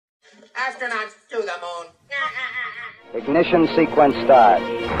Astronauts to the moon. Ignition sequence start. 3,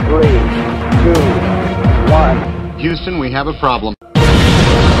 2, 1. Houston, we have a problem. Liftoff.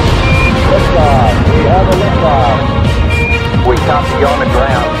 We have a liftoff. We copy you on the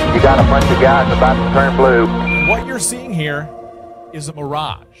ground. You got a bunch of guys about to turn blue. What you're seeing here is a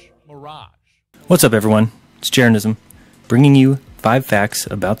mirage. What's up, everyone? It's Jeranism, bringing you 5 facts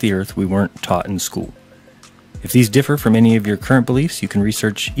about the Earth we weren't taught in school. If these differ from any of your current beliefs, you can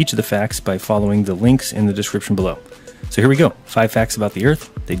research each of the facts by following the links in the description below. So here we go. 5 facts about the Earth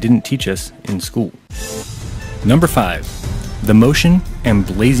they didn't teach us in school. Number 5. The motion and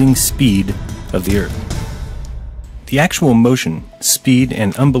blazing speed of the Earth. The actual motion, speed,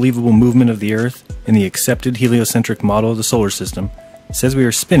 and unbelievable movement of the Earth in the accepted heliocentric model of the solar system says we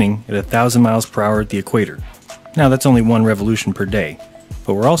are spinning at 1,000 miles per hour at the equator. Now that's only 1 revolution per day,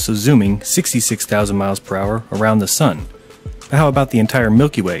 but we're also zooming 66,000 miles per hour around the Sun. But how about the entire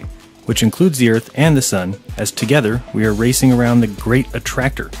Milky Way, which includes the Earth and the Sun, as together we are racing around the Great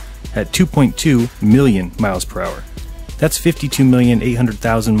Attractor at 2.2 million miles per hour. That's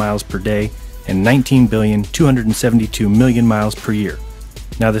 52,800,000 miles per day and 19,272,000,000 miles per year.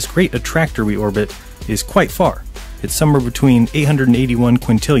 Now this Great Attractor we orbit is quite far. It's somewhere between 881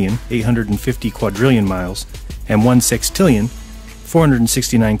 quintillion, 850 quadrillion miles, and 1 sextillion,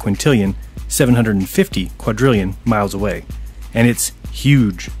 469 quintillion, 750 quadrillion miles away. And it's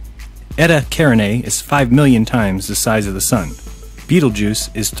huge. Eta Carinae is 5 million times the size of the Sun. Betelgeuse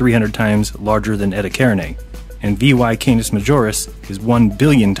is 300 times larger than Eta Carinae, and VY Canis Majoris is 1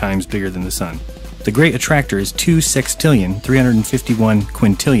 billion times bigger than the Sun. The Great Attractor is 2 sextillion, 351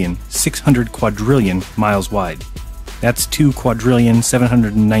 quintillion, 600 quadrillion miles wide. That's 2 quadrillion,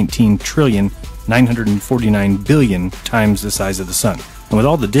 719 trillion, 949 billion times the size of the Sun. And with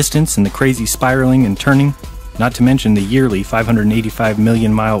all the distance and the crazy spiraling and turning, not to mention the yearly 585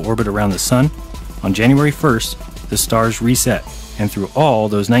 million mile orbit around the Sun, on January 1st, the stars reset, and through all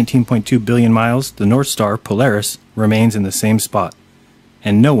those 19.2 billion miles, the North Star, Polaris, remains in the same spot.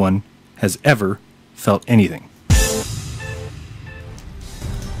 And no one has ever felt anything.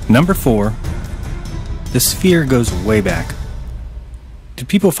 Number 4. The sphere goes way back. Did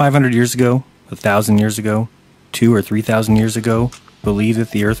people 500 years ago, 1,000 years ago, 2,000 or 3,000 years ago believe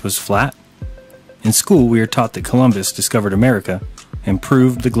that the Earth was flat? In school, we are taught that Columbus discovered America and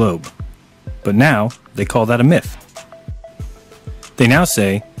proved the globe. But now, they call that a myth. They now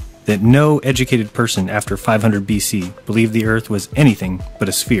say that no educated person after 500 BC believed the Earth was anything but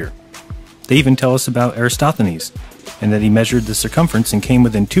a sphere. They even tell us about Eratosthenes, and that he measured the circumference and came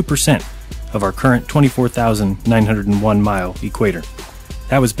within 2% of our current 24,901 mile equator.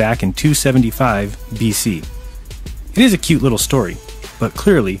 That was back in 275 BC. It is a cute little story, but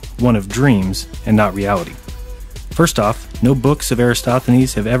clearly one of dreams and not reality. First off, no books of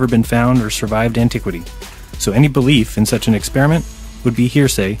Eratosthenes have ever been found or survived antiquity, so any belief in such an experiment would be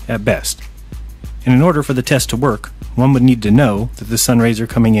hearsay at best. And in order for the test to work, one would need to know that the sun rays are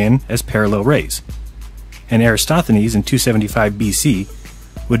coming in as parallel rays. And Eratosthenes in 275 BC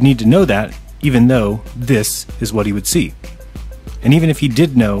would need to know that, even though this is what he would see. And even if he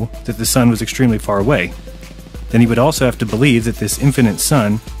did know that the sun was extremely far away, then he would also have to believe that this infinite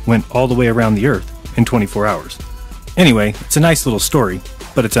sun went all the way around the Earth in 24 hours. Anyway, it's a nice little story,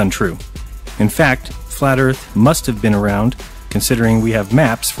 but it's untrue. In fact, flat Earth must have been around, considering we have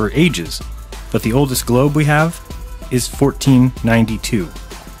maps for ages, but the oldest globe we have is 1492.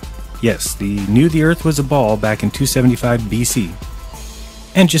 Yes, they knew the Earth was a ball back in 275 BC,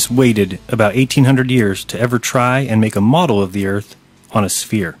 and just waited about 1800 years to ever try and make a model of the Earth on a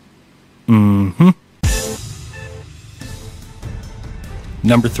sphere.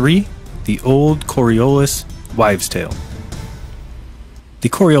 Number 3. The old Coriolis wives' tale. The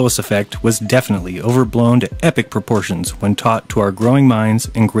Coriolis Effect was definitely overblown to epic proportions when taught to our growing minds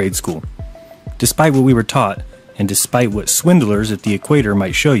in grade school. Despite what we were taught, and despite what swindlers at the equator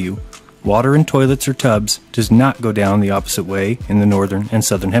might show you, water in toilets or tubs does not go down the opposite way in the northern and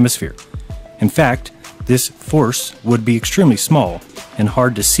southern hemisphere. In fact, this force would be extremely small and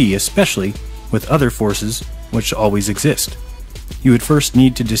hard to see, especially with other forces which always exist. You would first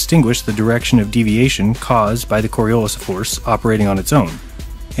need to distinguish the direction of deviation caused by the Coriolis force operating on its own,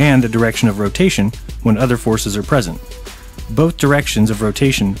 and the direction of rotation when other forces are present. Both directions of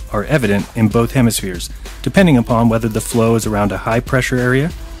rotation are evident in both hemispheres, depending upon whether the flow is around a high pressure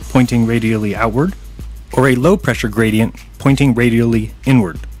area pointing radially outward, or a low pressure gradient pointing radially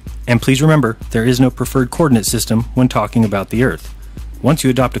inward. And please remember, there is no preferred coordinate system when talking about the Earth. Once you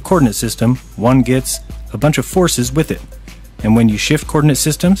adopt a coordinate system, one gets a bunch of forces with it. And when you shift coordinate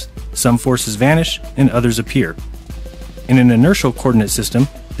systems, some forces vanish and others appear. In an inertial coordinate system,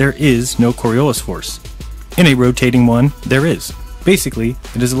 there is no Coriolis force. In a rotating one, there is. Basically,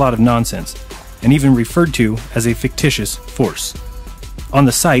 it is a lot of nonsense, and even referred to as a fictitious force. On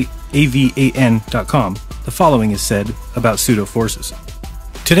the site avan.com, the following is said about pseudo-forces.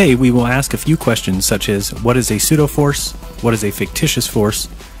 Today we will ask a few questions such as, what is a pseudo-force? What is a fictitious force?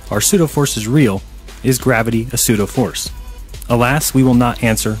 Are pseudo-forces real? Is gravity a pseudo-force? Alas, we will not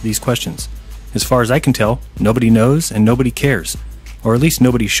answer these questions. As far as I can tell, nobody knows and nobody cares. Or at least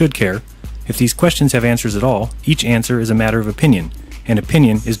nobody should care. If these questions have answers at all, each answer is a matter of opinion, and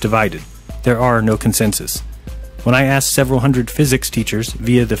opinion is divided. There are no consensus. When I asked several hundred physics teachers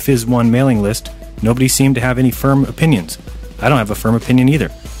via the Phys 1 mailing list, nobody seemed to have any firm opinions. I don't have a firm opinion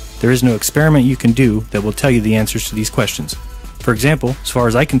either. There is no experiment you can do that will tell you the answers to these questions. For example, as far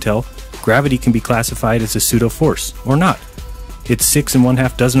as I can tell, gravity can be classified as a pseudo-force, or not. It's 6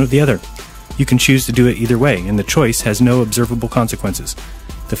 1/2 dozen of the other. You can choose to do it either way, and the choice has no observable consequences.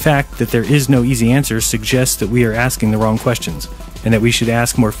 The fact that there is no easy answer suggests that we are asking the wrong questions, and that we should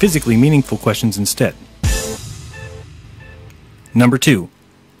ask more physically meaningful questions instead. Number 2.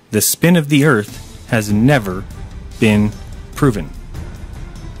 The spin of the Earth has never been proven.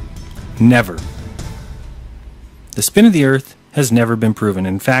 Never. The spin of the Earth has never been proven.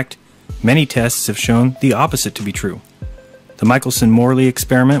 In fact, many tests have shown the opposite to be true. The Michelson-Morley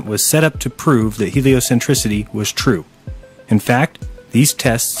experiment was set up to prove that heliocentricity was true. In fact, these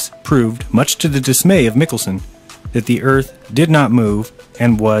tests proved, much to the dismay of Michelson, that the Earth did not move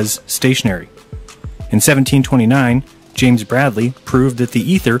and was stationary. In 1729, James Bradley proved that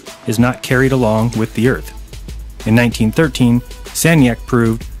the ether is not carried along with the Earth. In 1913, Sagnac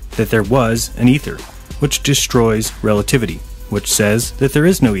proved that there was an ether, which destroys relativity, which says that there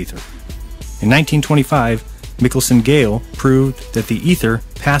is no ether. In 1925, Michelson-Gale proved that the ether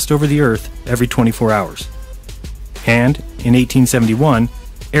passed over the Earth every 24 hours. And in 1871,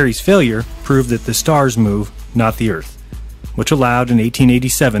 Airy's failure proved that the stars move, not the Earth, which allowed in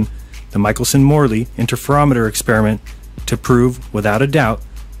 1887 the Michelson-Morley interferometer experiment to prove without a doubt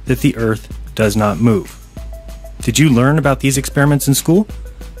that the Earth does not move. Did you learn about these experiments in school?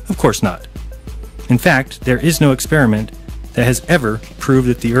 Of course not. In fact, there is no experiment that has ever proved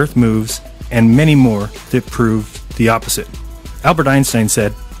that the Earth moves, and many more that proved the opposite. Albert Einstein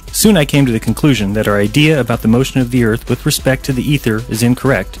said, "Soon I came to the conclusion that our idea about the motion of the Earth with respect to the ether is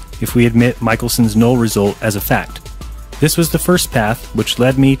incorrect if we admit Michelson's null result as a fact. This was the first path which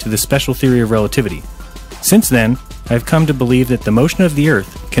led me to the special theory of relativity. Since then, I have come to believe that the motion of the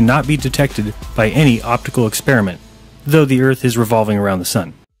Earth cannot be detected by any optical experiment, though the Earth is revolving around the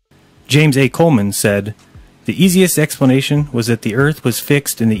Sun." James A. Coleman said, "The easiest explanation was that the Earth was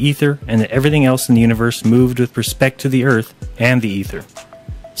fixed in the ether and that everything else in the universe moved with respect to the Earth and the ether.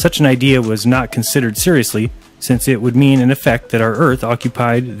 Such an idea was not considered seriously, since it would mean in effect that our Earth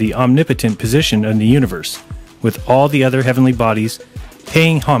occupied the omnipotent position in the universe, with all the other heavenly bodies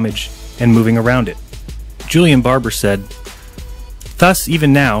paying homage and moving around it." Julian Barber said, "Thus,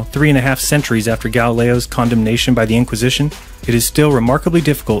 even now, 3.5 centuries after Galileo's condemnation by the Inquisition, it is still remarkably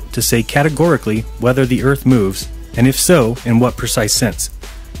difficult to say categorically whether the Earth moves, and if so, in what precise sense."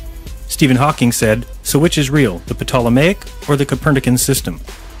 Stephen Hawking said, "So which is real, the Ptolemaic or the Copernican system?"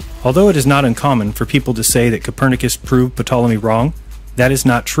 Although it is not uncommon for people to say that Copernicus proved Ptolemy wrong, that is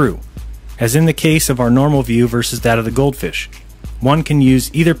not true. As in the case of our normal view versus that of the goldfish, one can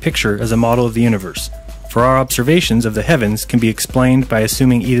use either picture as a model of the universe, for our observations of the heavens can be explained by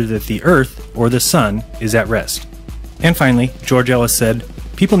assuming either that the Earth or the Sun is at rest. And finally, George Ellis said,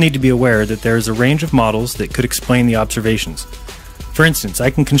 "People need to be aware that there is a range of models that could explain the observations. For instance, I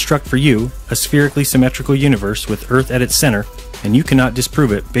can construct for you a spherically symmetrical universe with Earth at its center, and you cannot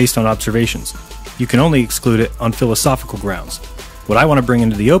disprove it based on observations. You can only exclude it on philosophical grounds. What I want to bring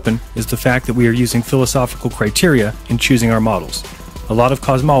into the open is the fact that we are using philosophical criteria in choosing our models. A lot of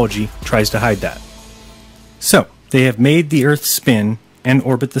cosmology tries to hide that." So, they have made the Earth spin and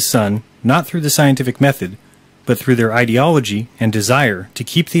orbit the Sun not through the scientific method, but through their ideology and desire to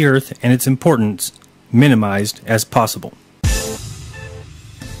keep the Earth and its importance minimized as possible.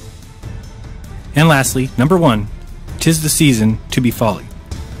 And lastly, number 1, 'tis the season to be folly.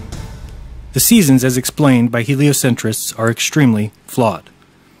 The seasons, as explained by heliocentrists, are extremely flawed.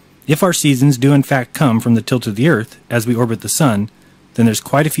 If our seasons do in fact come from the tilt of the Earth as we orbit the Sun, then there's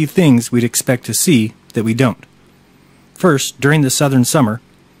quite a few things we'd expect to see that we don't. First, during the southern summer,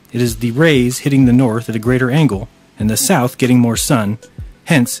 it is the rays hitting the north at a greater angle, and the south getting more sun,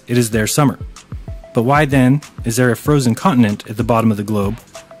 hence it is their summer. But why then is there a frozen continent at the bottom of the globe,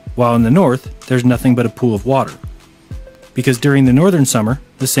 while in the north there's nothing but a pool of water? Because during the northern summer,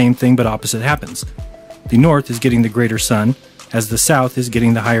 the same thing but opposite happens. The north is getting the greater sun, as the south is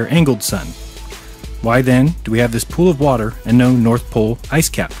getting the higher angled sun. Why then do we have this pool of water and no North Pole ice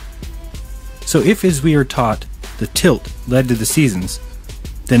cap? So if, as we are taught, the tilt led to the seasons,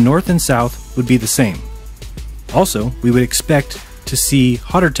 then north and south would be the same. Also, we would expect to see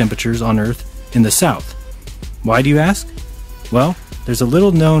hotter temperatures on Earth in the south. Why, do you ask? Well, there's a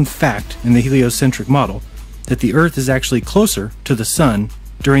little known fact in the heliocentric model that the Earth is actually closer to the sun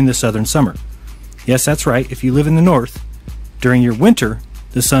during the southern summer. Yes, that's right, if you live in the north, during your winter,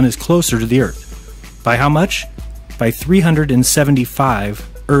 the sun is closer to the Earth. By how much? By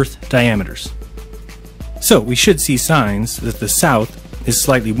 375 Earth diameters. So we should see signs that the south is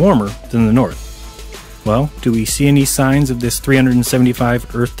slightly warmer than the north. Well, do we see any signs of this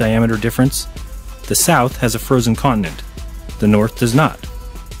 375 Earth diameter difference? The south has a frozen continent. The north does not.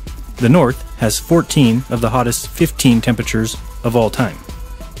 The north has 14 of the hottest 15 temperatures of all time.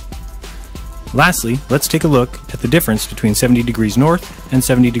 Lastly, let's take a look at the difference between 70 degrees north and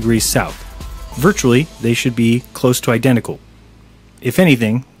 70 degrees south. Virtually, they should be close to identical. If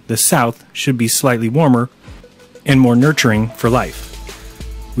anything, the south should be slightly warmer and more nurturing for life.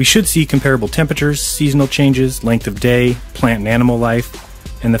 We should see comparable temperatures, seasonal changes, length of day, plant and animal life,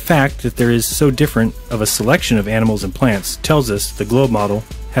 and the fact that there is so different of a selection of animals and plants tells us the globe model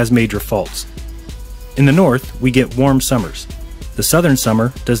has major faults. In the north, we get warm summers. The southern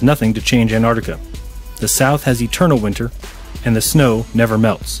summer does nothing to change Antarctica. The south has eternal winter, and the snow never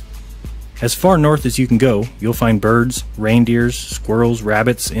melts. As far north as you can go, you'll find birds, reindeers, squirrels,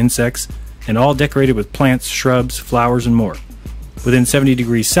 rabbits, insects, and all decorated with plants, shrubs, flowers, and more. Within 70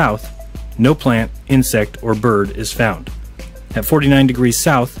 degrees south, no plant, insect, or bird is found. At 49 degrees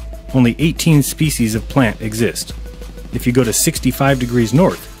south, only 18 species of plant exist. If you go to 65 degrees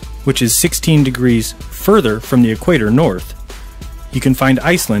north, which is 16 degrees further from the equator north, you can find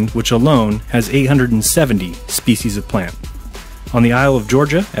Iceland, which alone has 870 species of plant. On the Isle of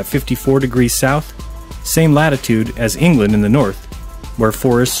Georgia, at 54 degrees south, same latitude as England in the north, where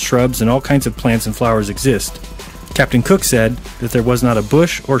forests, shrubs, and all kinds of plants and flowers exist, Captain Cook said that there was not a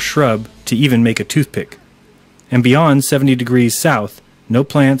bush or shrub to even make a toothpick. And beyond 70 degrees south, no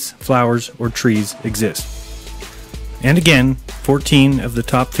plants, flowers, or trees exist. And again, 14 of the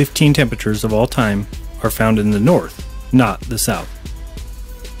top 15 temperatures of all time are found in the north, not the south.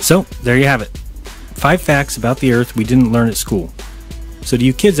 So, there you have it. 5 facts about the Earth we didn't learn at school. So to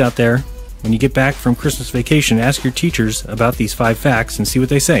you kids out there, when you get back from Christmas vacation, ask your teachers about these 5 facts and see what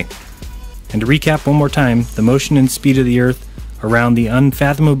they say. And to recap one more time, the motion and speed of the Earth around the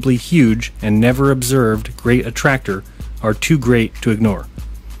unfathomably huge and never observed great attractor are too great to ignore.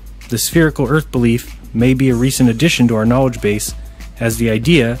 The spherical Earth belief may be a recent addition to our knowledge base, as the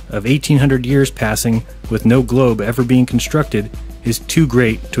idea of 1800 years passing with no globe ever being constructed is too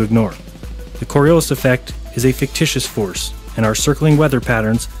great to ignore. The Coriolis Effect is a fictitious force, and our circling weather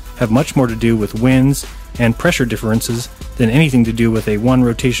patterns have much more to do with winds and pressure differences than anything to do with a 1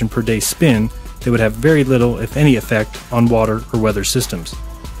 rotation per day spin that would have very little, if any, effect on water or weather systems.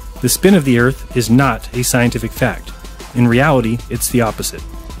 The spin of the Earth is not a scientific fact. In reality, it's the opposite.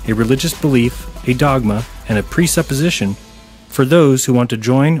 A religious belief, a dogma, and a presupposition for those who want to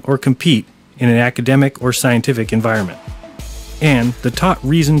join or compete in an academic or scientific environment. And the taught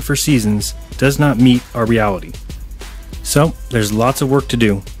reason for seasons does not meet our reality. So, there's lots of work to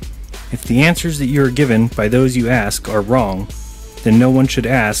do. If the answers that you are given by those you ask are wrong, then no one should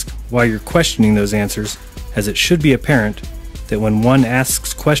ask why you're questioning those answers, as it should be apparent that when one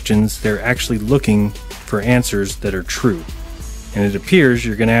asks questions, they're actually looking for answers that are true. And it appears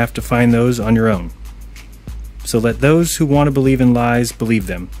you're going to have to find those on your own. So let those who want to believe in lies believe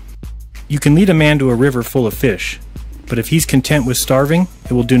them. You can lead a man to a river full of fish, but if he's content with starving,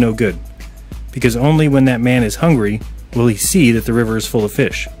 it will do no good. Because only when that man is hungry will he see that the river is full of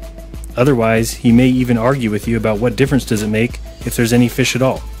fish. Otherwise, he may even argue with you about what difference does it make if there's any fish at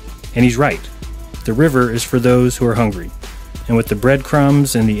all. And he's right. The river is for those who are hungry. And with the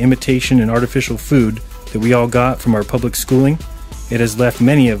breadcrumbs and the imitation and artificial food that we all got from our public schooling, it has left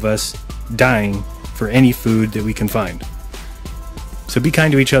many of us dying for any food that we can find. So be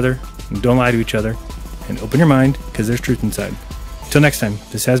kind to each other, and don't lie to each other, and open your mind, because there's truth inside. Till next time,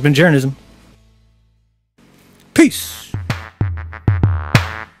 this has been Jeranism. Peace!